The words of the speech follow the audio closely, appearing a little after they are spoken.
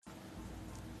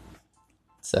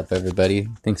What's up, everybody?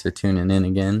 Thanks for tuning in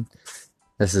again.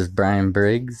 This is Brian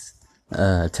Briggs,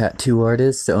 tattoo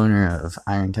artist, owner of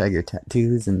Iron Tiger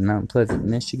Tattoos in Mount Pleasant,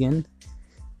 Michigan.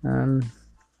 Um,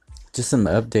 just some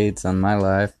updates on my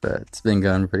life, but it's been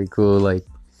going pretty cool.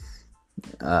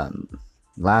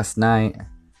 Last night,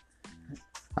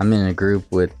 I'm in a group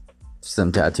with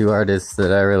some tattoo artists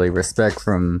that I really respect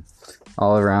from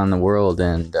all around the world,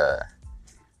 and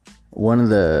one of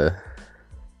the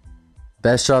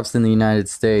best shops in the United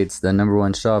States, the number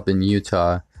one shop in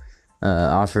Utah,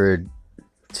 offered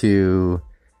to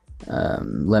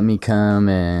let me come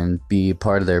and be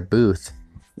part of their booth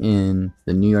in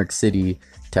the New York City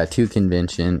Tattoo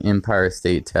Convention, Empire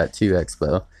State Tattoo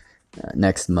Expo,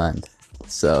 next month.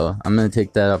 So I'm going to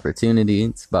take that opportunity.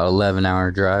 It's about 11-hour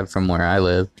drive from where I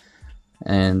live,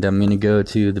 and I'm going to go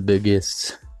to the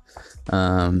biggest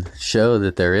show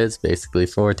that there is, basically,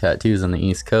 for tattoos on the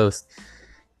East Coast.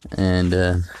 And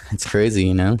it's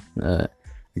crazy, I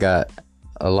got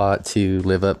a lot to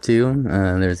live up to.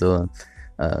 There's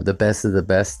the best of the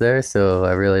best there, so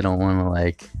I really don't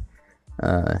want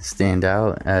to stand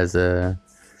out as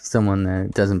someone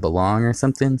that doesn't belong or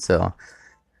something. So you're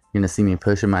gonna see me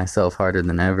pushing myself harder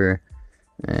than ever,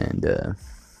 and you're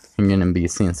gonna be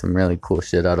seeing some really cool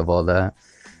shit out of all that.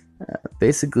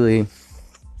 Basically,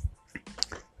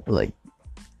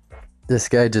 this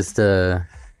guy just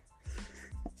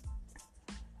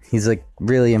he's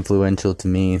really influential to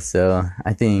me, so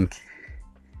I think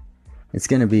it's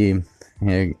gonna be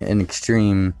an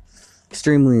extremely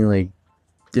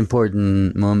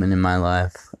important moment in my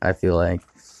life. I feel like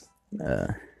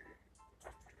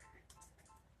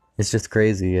it's just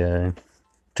crazy.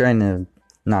 Trying to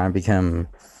not become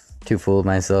too full of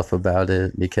myself about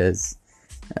it, because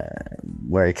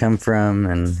where I come from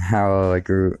and how I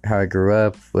grew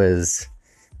up was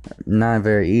not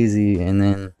very easy, and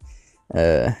then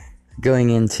going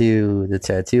into the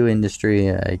tattoo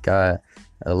industry, I got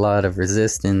a lot of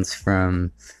resistance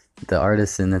from the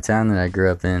artists in the town that I grew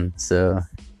up in, so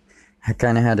I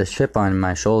kind of had a chip on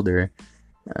my shoulder,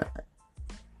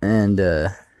 and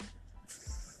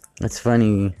it's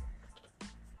funny,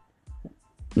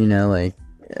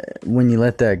 when you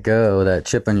let that go, that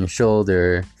chip on your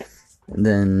shoulder,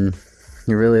 then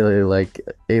you're really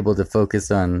able to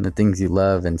focus on the things you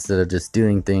love instead of just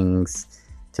doing things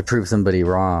to prove somebody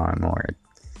wrong. Or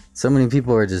so many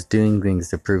people are just doing things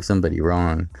to prove somebody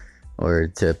wrong, or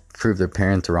to prove their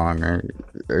parents wrong,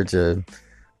 or to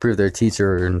prove their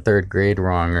teacher in third grade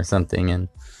wrong or something,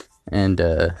 and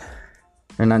they're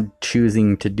not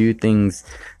choosing to do things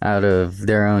out of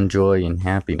their own joy and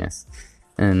happiness.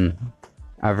 And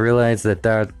I've realized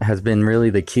that has been really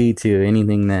the key to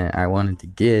anything that I wanted to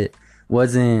get. It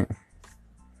wasn't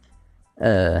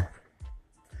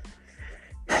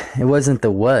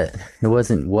the what. It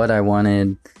wasn't what I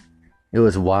wanted. It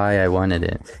was why I wanted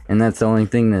it. And that's the only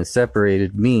thing that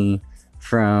separated me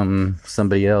from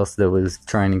somebody else that was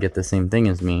trying to get the same thing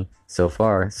as me so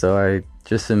far. So I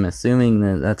just am assuming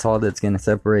that that's all that's going to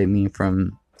separate me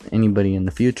from anybody in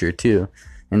the future too,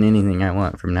 and anything I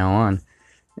want from now on.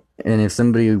 And if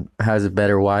somebody has a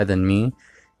better why than me,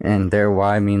 and their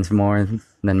why means more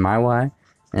than my why,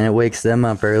 and it wakes them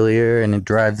up earlier, and it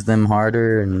drives them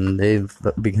harder, and they've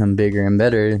become bigger and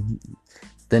better,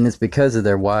 then it's because of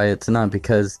their why. It's not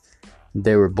because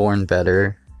they were born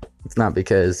better. It's not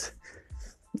because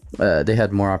they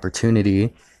had more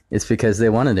opportunity. It's because they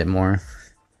wanted it more.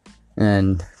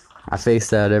 And I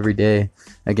face that every day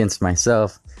against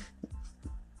myself.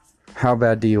 How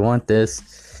bad do you want this?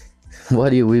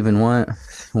 What do you even want?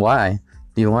 Why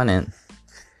do you want it?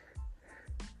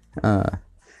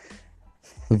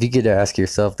 If you could ask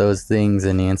yourself those things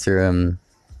and answer them,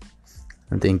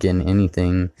 I'm thinking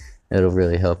anything, it'll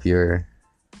really help your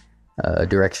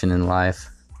direction in life.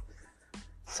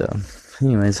 So,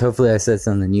 anyways, hopefully I said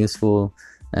something useful,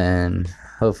 and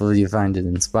hopefully you find it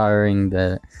inspiring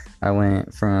that I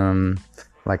went from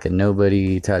a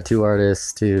nobody tattoo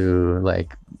artist to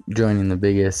joining the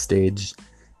biggest stage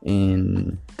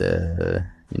in the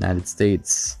United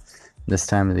States this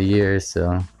time of the year.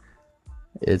 So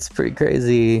it's pretty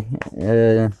crazy.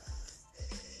 I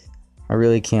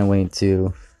really can't wait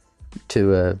to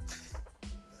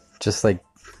just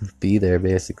be there,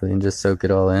 basically, and just soak it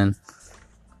all in.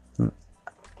 I'm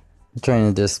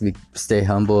trying to just stay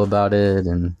humble about it,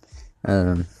 and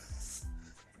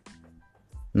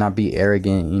not be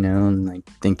arrogant, and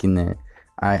thinking that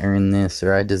I earned this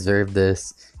or I deserve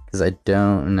this, because I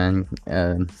don't.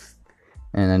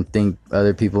 And I think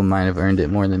other people might have earned it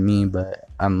more than me, but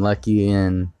I'm lucky,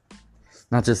 and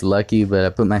not just lucky, but I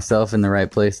put myself in the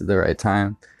right place at the right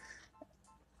time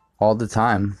all the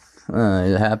time.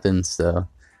 it happens. So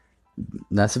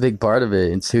that's a big part of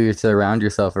it. It's who you surround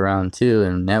yourself around too,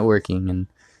 and networking. And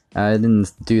I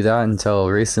didn't do that until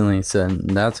recently. So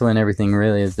that's when everything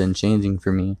really has been changing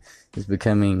for me. Is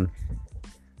becoming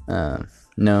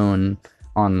known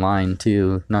online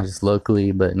too, not just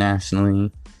locally but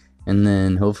nationally, and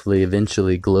then hopefully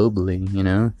eventually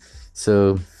globally.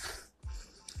 So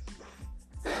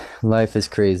life is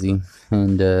crazy,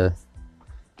 and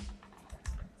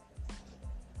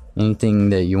anything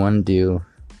that you want to do,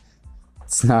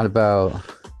 it's not about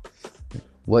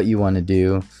what you want to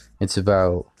do, it's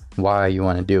about why you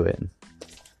want to do it.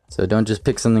 So don't just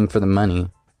pick something for the money.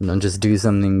 Don't just do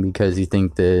something because you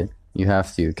think that you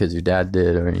have to, because your dad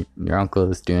did or your uncle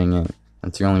is doing it.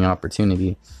 That's your only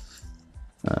opportunity.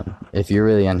 If you're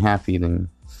really unhappy, then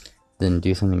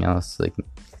do something else. Like,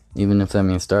 even if that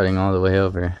means starting all the way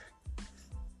over.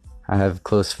 I have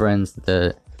close friends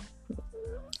that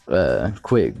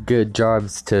quit good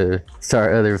jobs to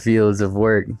start other fields of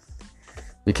work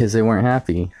because they weren't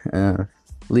happy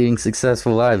leading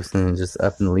successful lives, and just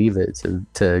up and leave it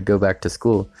to go back to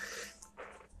school.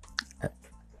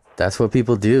 That's what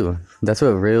people do. That's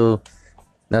what real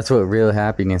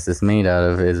happiness is made out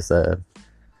of,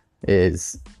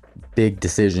 is big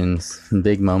decisions,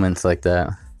 big moments like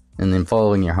that, and then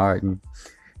following your heart, and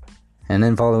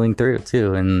then following through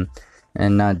too, and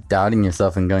not doubting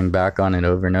yourself and going back on it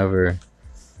over and over.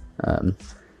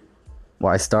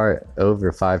 Why start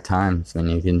over 5 times when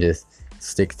you can just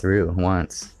stick through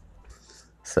once?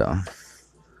 So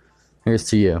here's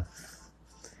to you,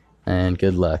 and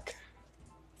good luck.